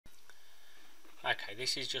Okay,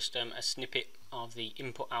 this is just a snippet of the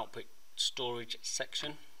input-output storage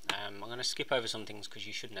section. I'm going to skip over some things because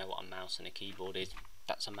you should know what a mouse and a keyboard is.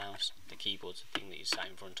 That's a mouse. The keyboard's the thing that you sat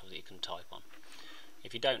in front of that you can type on.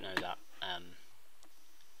 If you don't know that, I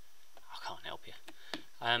can't help you.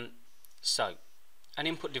 So, an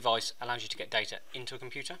input device allows you to get data into a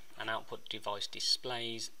computer. An output device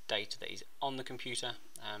displays data that is on the computer.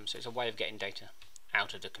 So it's a way of getting data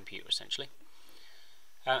out of the computer, essentially.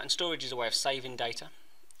 And storage is a way of saving data.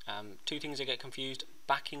 Two things that get confused.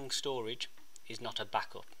 Backing storage is not a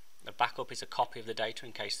backup. A backup is a copy of the data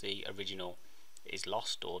in case the original is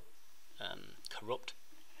lost or corrupt.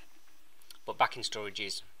 But backing storage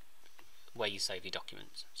is where you save your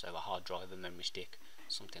documents. So a hard drive, a memory stick,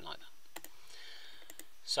 something like that.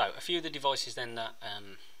 So a few of the devices then that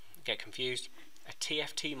get confused. A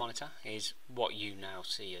TFT monitor is what you now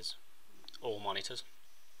see as all monitors.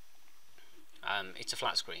 It's a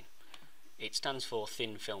flat screen. It stands for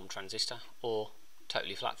thin film transistor or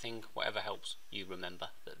totally flat thing, whatever helps you remember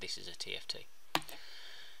that this is a TFT.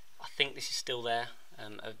 I think this is still there.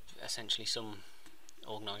 Essentially some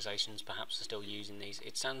organisations perhaps are still using these.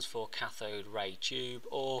 It stands for cathode ray tube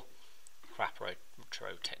or crapro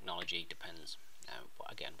technology, depends.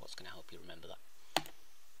 Again, what's going to help you remember that?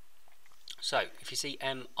 So, if you see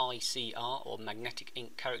MICR or magnetic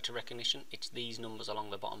ink character recognition, it's these numbers along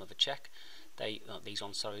the bottom of a check. These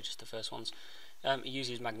ones, sorry, just the first ones. It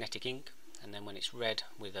uses magnetic ink, and then when it's read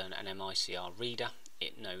with an MICR reader,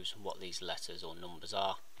 it knows what these letters or numbers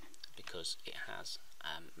are because it has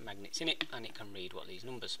magnets in it, and it can read what these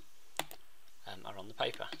numbers are on the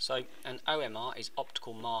paper. So, an OMR is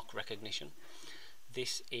optical mark recognition.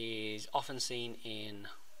 This is often seen in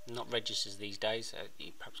not registers these days.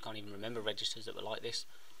 You perhaps can't even remember registers that were like this.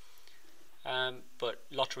 But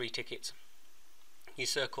lottery tickets, you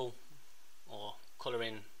circle or colour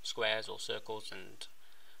in squares or circles and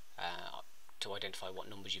to identify what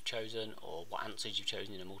numbers you've chosen or what answers you've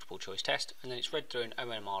chosen in a multiple choice test, and then it's read through an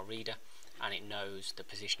OMR reader and it knows the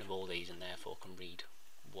position of all these and therefore can read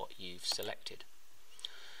what you've selected.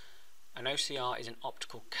 An OCR is an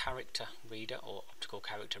optical character reader or optical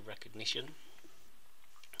character recognition.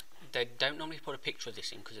 They don't normally put a picture of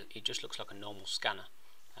this in because it just looks like a normal scanner,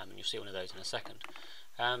 and you'll see one of those in a second.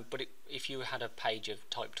 But if you had a page of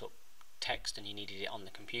typed up text and you needed it on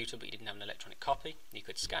the computer but you didn't have an electronic copy, you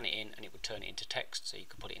could scan it in and it would turn it into text, so you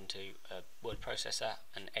could put it into a word processor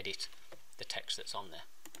and edit the text that's on there.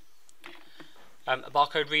 A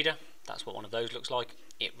barcode reader, that's what one of those looks like.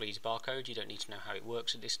 It reads barcode. You don't need to know how it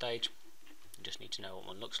works at this stage, you just need to know what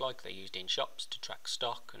one looks like. They're used in shops to track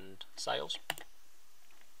stock and sales.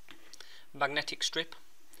 Magnetic strip,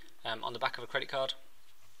 on the back of a credit card,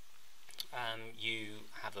 you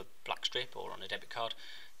have a black strip, or on a debit card.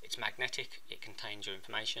 It's magnetic, it contains your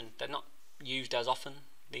information. They're not used as often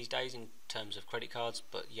these days in terms of credit cards,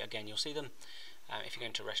 but again, you'll see them if you're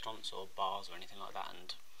going to restaurants or bars or anything like that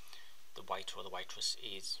and the waiter or the waitress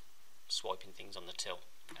is swiping things on the till.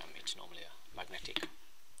 It's normally a magnetic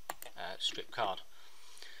strip card.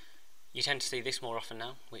 You tend to see this more often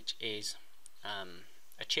now, which is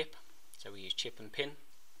a chip. So we use chip and pin.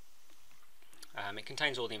 It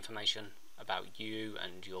contains all the information about you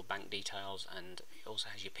and your bank details, and it also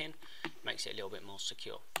has your pin. It makes it a little bit more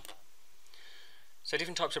secure. So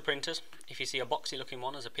different types of printers. If you see a boxy looking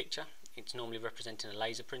one as a picture, it's normally representing a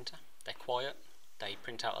laser printer. They're quiet, they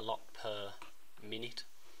print out a lot per minute,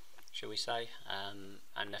 shall we say,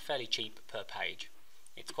 and they're fairly cheap per page.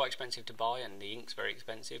 It's quite expensive to buy and the ink's very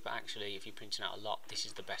expensive, but actually if you're printing out a lot, this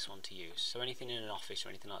is the best one to use. So anything in an office or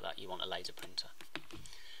anything like that, you want a laser printer.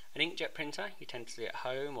 An inkjet printer you tend to see at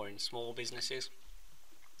home or in small businesses.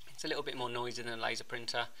 It's a little bit more noisy than a laser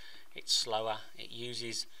printer, it's slower,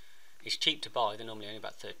 it's cheap to buy. They're normally only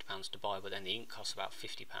about £30 to buy, but then the ink costs about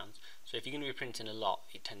 £50. So if you're going to be printing a lot,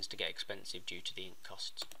 it tends to get expensive due to the ink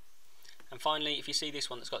costs. And finally, if you see this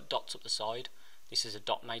one that's got dots up the side, this is a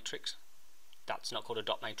dot matrix. That's not called a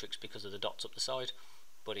dot matrix because of the dots up the side,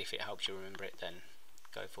 but if it helps you remember it, then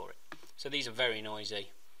go for it. So these are very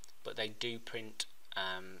noisy, but they do print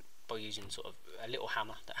by using sort of a little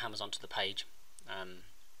hammer that hammers onto the page.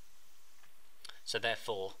 So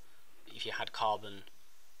therefore, if you had carbon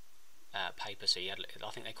paper, so you had,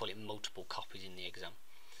 I think they call it multiple copies in the exam,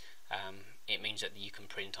 it means that you can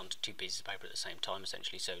print onto two pieces of paper at the same time,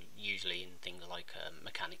 essentially. So usually in things like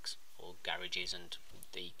mechanics or garages, and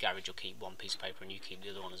the garage will keep one piece of paper and you keep the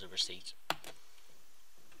other one as a receipt.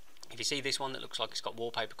 If you see this one that looks like it's got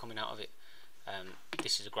wallpaper coming out of it,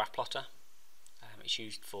 this is a graph plotter. It's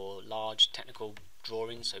used for large technical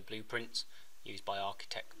drawings, so blueprints, used by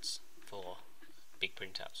architects for big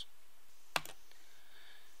printouts.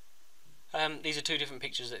 These are two different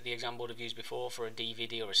pictures that the exam board have used before for a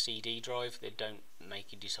DVD or a CD drive. They don't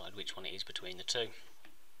make you decide which one it is between the two.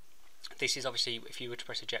 This is obviously, if you were to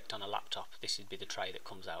press eject on a laptop, this would be the tray that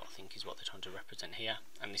comes out, I think is what they're trying to represent here.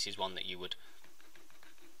 And this is one that you would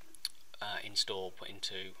install, put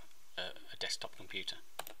into a desktop computer.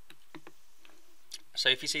 So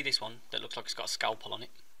if you see this one that looks like it's got a scalpel on it,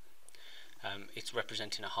 it's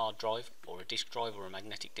representing a hard drive or a disk drive or a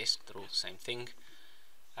magnetic disk. They're all the same thing.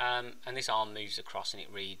 And this arm moves across and it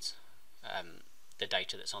reads the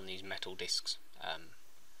data that's on these metal disks,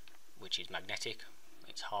 which is magnetic.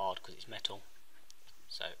 It's hard because it's metal.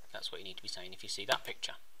 So that's what you need to be saying if you see that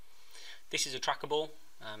picture. This is a tracker ball.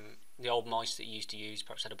 The old mice that you used to use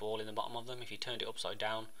perhaps had a ball in the bottom of them. If you turned it upside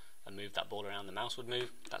down and moved that ball around, the mouse would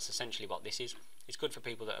move. That's essentially what this is. It's good for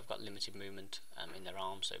people that have got limited movement in their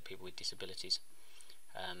arms, so people with disabilities,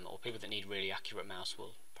 or people that need really accurate mouse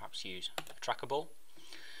will perhaps use a tracker ball.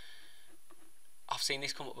 I've seen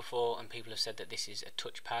this come up before and people have said that this is a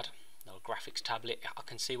touchpad or a graphics tablet. I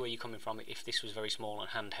can see where you're coming from. If this was very small and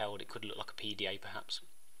handheld, it could look like a PDA perhaps.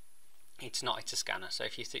 It's not, it's a scanner. So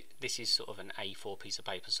if you think this is sort of an A4 piece of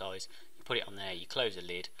paper size, you put it on there, you close the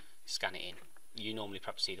lid, scan it in. You normally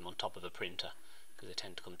perhaps see them on top of a printer because they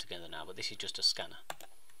tend to come together now, but this is just a scanner.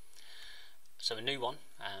 So a new one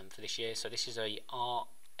for this year. So this is a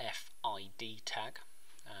RFID tag.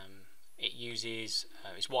 It uses,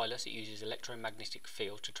 it's wireless, it uses electromagnetic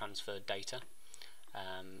field to transfer data.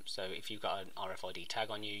 So if you've got an RFID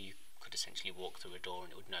tag on you, you could essentially walk through a door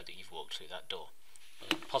and it would know that you've walked through that door.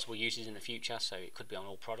 Possible uses in the future, so it could be on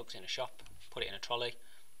all products in a shop, put it in a trolley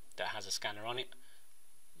that has a scanner on it.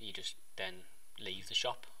 You just then leave the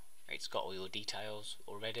shop. It's got all your details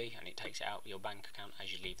already and it takes it out of your bank account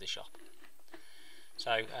as you leave the shop.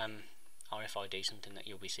 So RFID is something that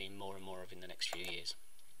you'll be seeing more and more of in the next few years.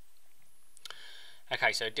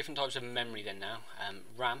 Okay, so different types of memory then now.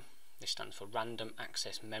 RAM, this stands for Random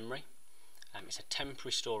Access Memory. It's a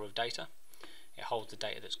temporary store of data. It holds the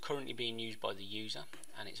data that's currently being used by the user,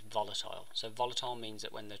 and it's volatile. So volatile means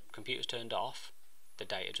that when the computer's turned off, the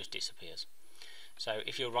data just disappears. So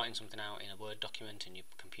if you're writing something out in a Word document and your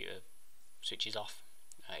computer switches off,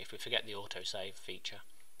 if we forget the autosave feature,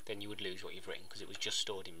 then you would lose what you've written because it was just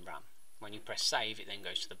stored in RAM. When you press save, it then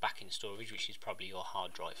goes to the back-end storage, which is probably your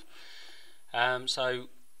hard drive. So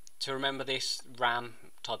to remember this, RAM,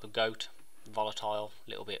 type of goat, volatile, a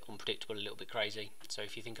little bit unpredictable, a little bit crazy. So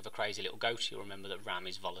if you think of a crazy little goat, you'll remember that RAM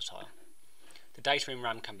is volatile. The data in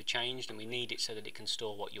RAM can be changed and we need it so that it can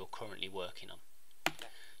store what you're currently working on.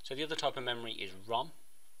 So the other type of memory is ROM.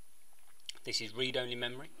 This is read-only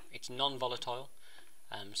memory. It's non-volatile,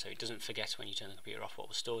 so it doesn't forget when you turn the computer off what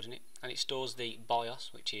was stored in it, and it stores the BIOS,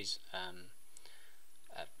 which is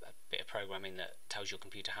a bit of programming that tells your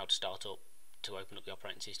computer how to start up, to open up the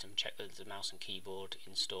operating system, check that there's a mouse and keyboard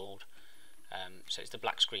installed. So it's the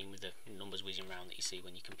black screen with the numbers whizzing around that you see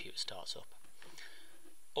when your computer starts up.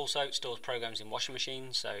 Also, it stores programs in washing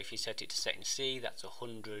machines, so if you set it to setting C, that's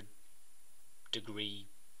 100 degree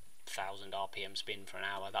 1000 RPM spin for an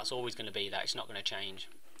hour. That's always going to be that, it's not going to change.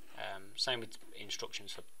 Same with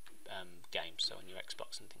instructions for games, so on your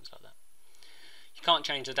Xbox and things like that. You can't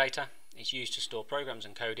change the data. It's used to store programs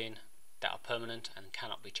and code in that are permanent and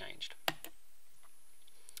cannot be changed.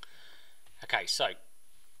 Okay, so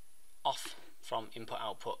off from input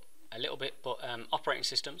output a little bit, but operating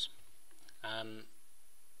systems,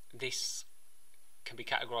 this can be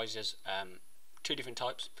categorized as two different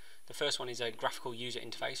types. The first one is a graphical user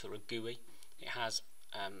interface, or a GUI. It has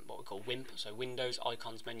what we call WIMP, so windows,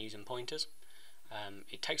 icons, menus and pointers.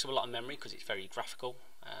 It takes up a lot of memory because it's very graphical,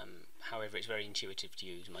 however it's very intuitive to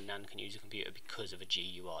use. My nan can use a computer because of a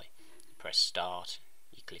GUI. You press start,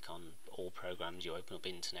 you click on all programs, you open up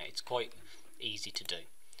internet. It's quite easy to do.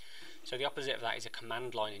 So the opposite of that is a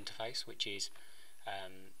command line interface, which is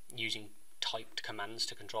using typed commands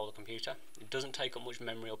to control the computer. It doesn't take up much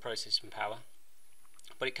memory or processing power,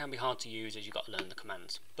 but it can be hard to use as you've got to learn the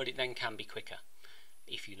commands. But it then can be quicker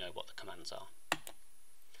if you know what the commands are.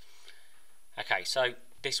 Okay, so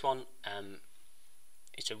this one,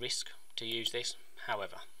 it's a risk to use this.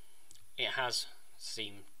 However, it has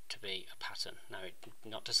seemed to be a pattern. Now,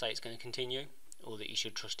 not to say it's going to continue or that you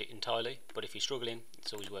should trust it entirely, but if you're struggling,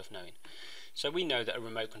 it's always worth knowing. So we know that a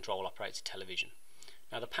remote control operates a television.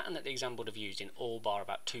 Now, the pattern that the exam board have used in all bar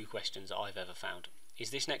about 2 questions that I've ever found is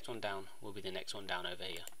this next one down will be the next one down over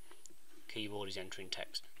here. Keyboard is entering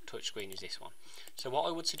text. Touchscreen is this one. So what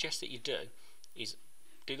I would suggest that you do is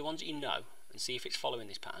do the ones that you know and see if it's following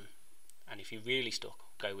this pattern. And if you're really stuck,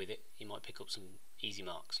 go with it. You might pick up some easy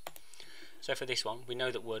marks. So for this one, we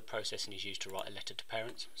know that word processing is used to write a letter to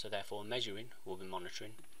parents, so therefore measuring will be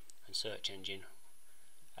monitoring, and search engine,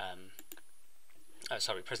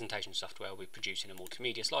 presentation software will be producing a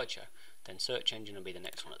multimedia slideshow. Then search engine will be the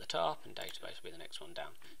next one at the top, and database will be the next one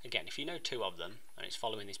down. Again, if you know two of them and it's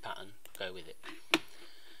following this pattern, go with it.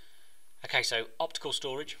 Okay, so optical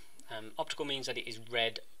storage. Optical means that it is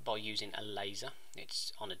read by using a laser.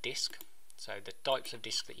 It's on a disc. So the types of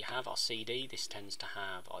discs that you have are CD. This tends to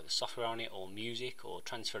have either software on it or music or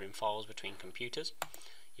transferring files between computers.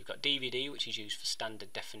 You've got DVD, which is used for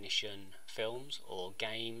standard definition films or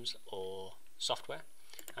games or software.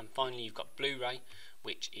 And finally you've got Blu-ray,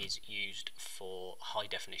 which is used for high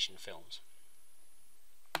definition films.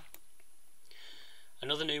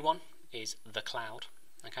 Another new one is the cloud.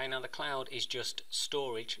 Okay, now the cloud is just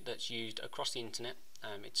storage that's used across the internet.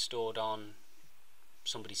 It's stored on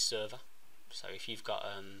somebody's server. So if you've got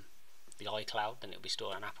the iCloud, then it'll be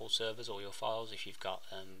stored on Apple servers, all your files. If you've got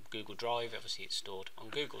Google Drive, obviously it's stored on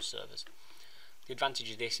Google servers. The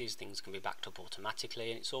advantage of this is things can be backed up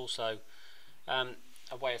automatically, and it's also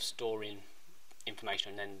a way of storing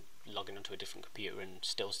information and then logging onto a different computer and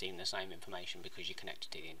still seeing the same information because you're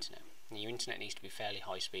connected to the internet. And your internet needs to be fairly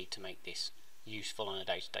high speed to make this useful on a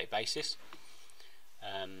day-to-day basis,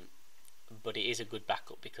 but it is a good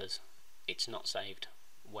backup because it's not saved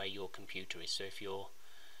where your computer is. So if your,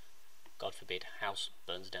 God forbid, house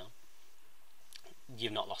burns down,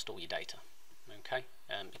 you've not lost all your data, okay,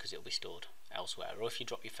 because it'll be stored elsewhere. Or if you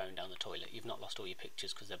drop your phone down the toilet, you've not lost all your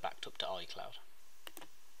pictures because they're backed up to iCloud.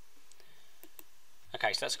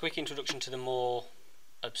 Okay, so that's a quick introduction to the more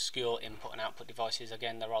obscure input and output devices.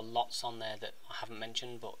 Again, there are lots on there that I haven't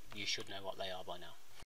mentioned, but you should know what they are by now.